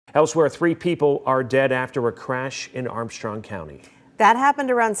Elsewhere, 3 people are dead after a crash in Armstrong County. That happened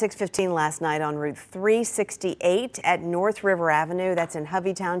around 6:15 last night on Route 368 at North River Avenue. That's in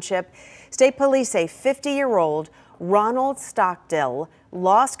Hovey Township. State police say 50-year-old Ronald Stockdill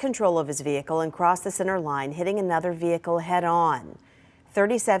lost control of his vehicle and crossed the center line, hitting another vehicle head-on.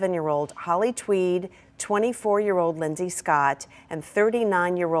 37-year-old Holly Tweed, 24-year-old Lindsay Scott, and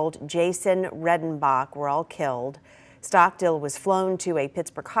 39-year-old Jason Redenbach were all killed. Stockdill was flown to a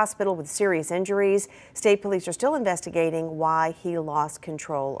Pittsburgh hospital with serious injuries. State police are still investigating why he lost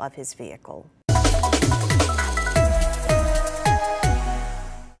control of his vehicle.